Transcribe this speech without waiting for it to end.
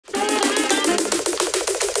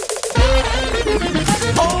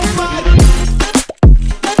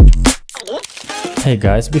Hey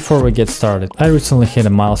guys, before we get started, I recently hit a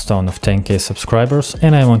milestone of 10k subscribers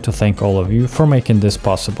and I want to thank all of you for making this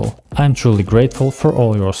possible. I'm truly grateful for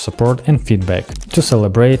all your support and feedback. To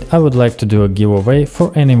celebrate, I would like to do a giveaway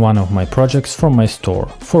for any one of my projects from my store,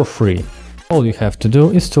 for free. All you have to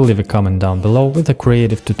do is to leave a comment down below with a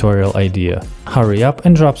creative tutorial idea. Hurry up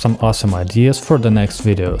and drop some awesome ideas for the next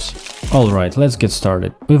videos. Alright, let's get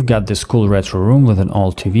started. We've got this cool retro room with an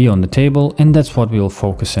old TV on the table and that's what we'll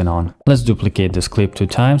focus in on. Let's duplicate this clip 2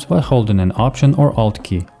 times by holding an Option or Alt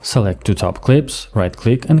key. Select 2 top clips, right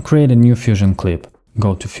click and create a new Fusion clip.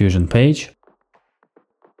 Go to Fusion page.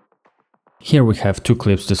 Here we have 2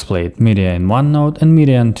 clips displayed, media in 1 node and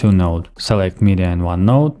media in 2 node. Select media in 1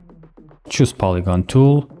 node. Choose Polygon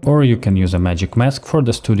tool, or you can use a magic mask for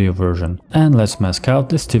the studio version. And let's mask out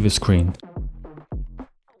this TV screen.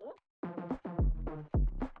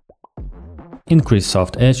 Increase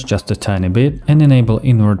soft edge just a tiny bit and enable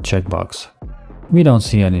invert checkbox. We don't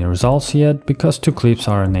see any results yet because 2 clips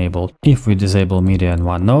are enabled. If we disable media in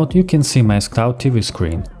 1 node, you can see masked out TV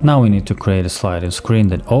screen. Now we need to create a sliding screen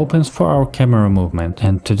that opens for our camera movement,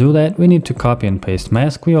 and to do that we need to copy and paste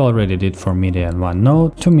mask we already did for media in 1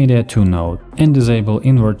 node to media 2 node and disable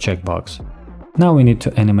invert checkbox. Now we need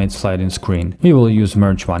to animate sliding screen. We will use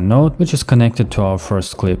merge 1 node, which is connected to our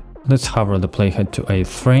first clip. Let's hover the playhead to 8th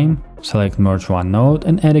frame, select merge 1 node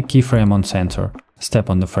and add a keyframe on center.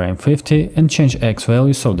 Step on the frame 50 and change X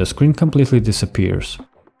value so the screen completely disappears.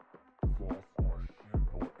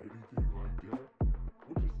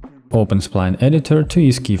 Open Spline Editor to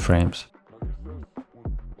ease keyframes.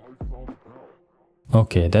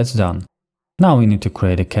 Okay, that's done. Now we need to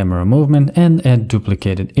create a camera movement and add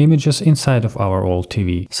duplicated images inside of our old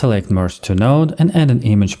TV. Select Merge to Node and add an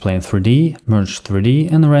image plane 3D, Merge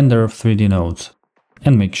 3D and Render of 3D nodes.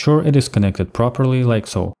 And make sure it is connected properly like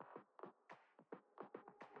so.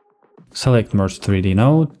 Select Merge 3D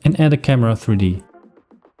node and add a camera 3D.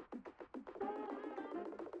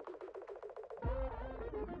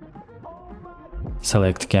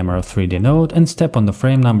 Select camera 3D node and step on the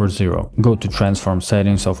frame number 0. Go to transform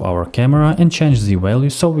settings of our camera and change Z value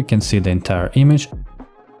so we can see the entire image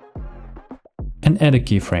and add a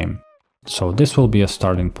keyframe. So this will be a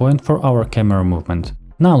starting point for our camera movement.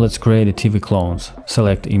 Now let's create a TV clones.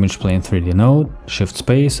 Select image plane 3D node, shift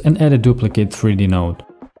space and add a duplicate 3D node.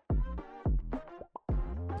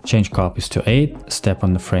 Change copies to 8, step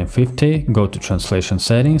on the frame 50, go to translation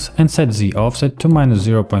settings and set Z offset to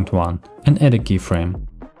 -0.1 and add a keyframe.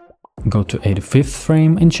 Go to 85th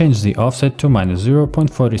frame and change the offset to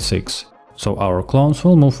 -0.46. So our clones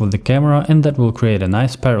will move with the camera and that will create a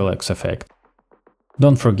nice parallax effect.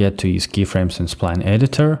 Don't forget to use keyframes in Spline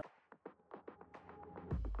Editor.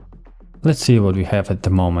 Let's see what we have at the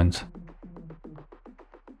moment.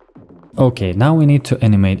 Okay, now we need to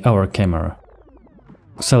animate our camera.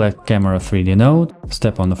 Select camera 3D node,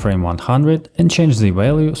 step on the frame 100 and change the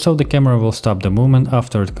value so the camera will stop the movement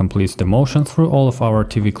after it completes the motion through all of our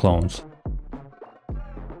TV clones.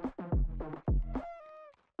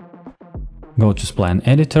 Go to Spline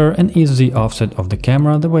Editor and ease the offset of the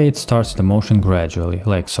camera the way it starts the motion gradually,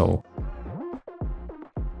 like so.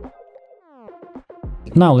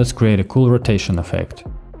 Now let's create a cool rotation effect.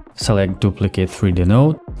 Select duplicate 3D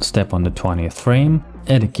node, step on the 20th frame,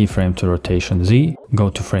 add a keyframe to rotation Z, go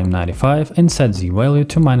to frame 95 and set Z value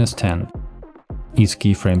to -10. Ease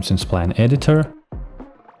keyframes in Spline Editor.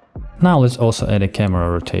 Now let's also add a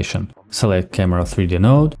camera rotation. Select camera 3D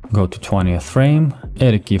node, go to 20th frame,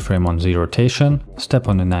 add a keyframe on Z rotation, step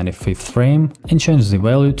on the 95th frame and change the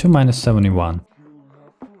value to -71.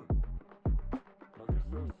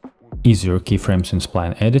 Ease your keyframes in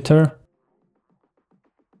Spline Editor.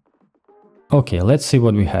 Okay, let's see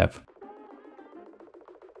what we have.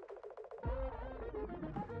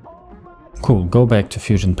 Cool, go back to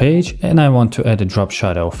Fusion page and I want to add a drop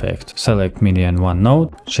shadow effect. Select media in 1 node,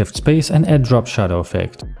 shift space and add drop shadow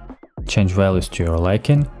effect. Change values to your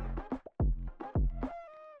liking.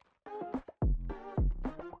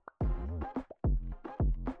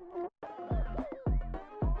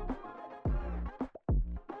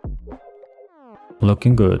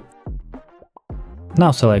 Looking good.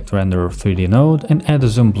 Now select Render of 3D node and add a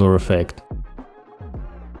zoom blur effect.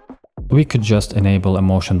 We could just enable a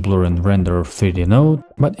motion blur in Render of 3D node,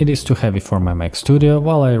 but it is too heavy for my Mac Studio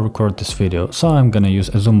while I record this video, so I'm gonna use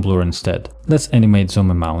a zoom blur instead. Let's animate zoom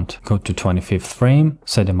amount. Go to 25th frame,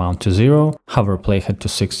 set amount to 0, hover playhead to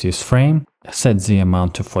 60th frame, set Z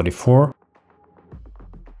amount to 44,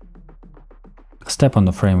 step on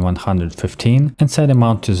the frame 115 and set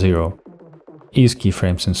amount to 0. Ease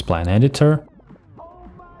keyframes in Spline Editor.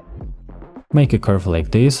 Make a curve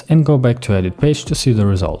like this and go back to edit page to see the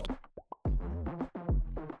result.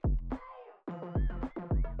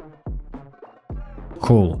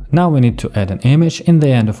 Cool, now we need to add an image in the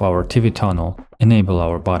end of our TV tunnel. Enable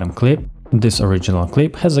our bottom clip. This original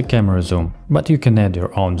clip has a camera zoom, but you can add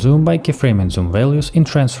your own zoom by keyframing zoom values in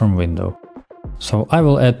transform window. So I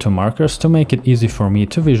will add 2 markers to make it easy for me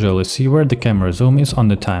to visually see where the camera zoom is on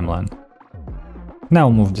the timeline. Now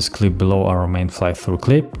move this clip below our main fly-through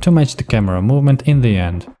clip to match the camera movement in the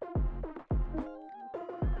end.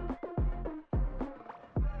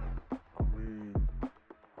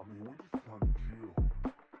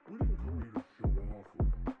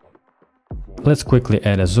 Let's quickly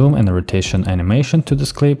add a zoom and a rotation animation to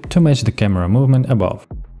this clip to match the camera movement above.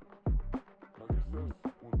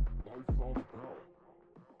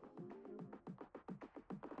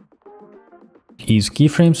 Ease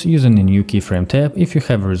keyframes using the new keyframe tab if you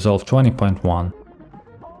have Resolve 20.1.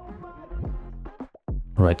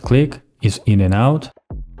 Right click, ease in and out,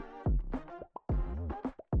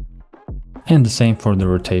 and the same for the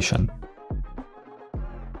rotation.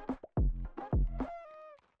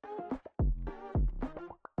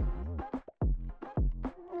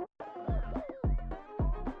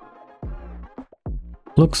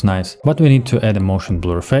 Looks nice, but we need to add a motion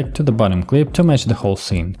blur effect to the bottom clip to match the whole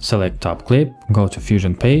scene. Select top clip, go to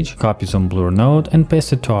Fusion page, copy zoom blur node and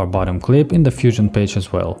paste it to our bottom clip in the Fusion page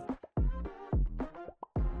as well.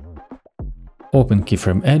 Open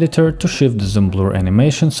keyframe editor to shift the zoom blur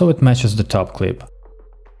animation so it matches the top clip.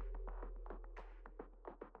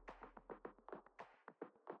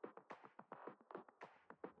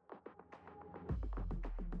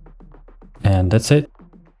 And that's it.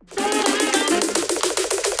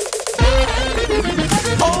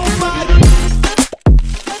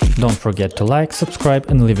 Don't forget to like, subscribe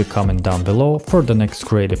and leave a comment down below for the next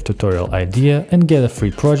creative tutorial idea and get a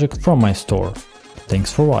free project from my store.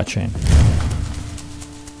 Thanks for watching.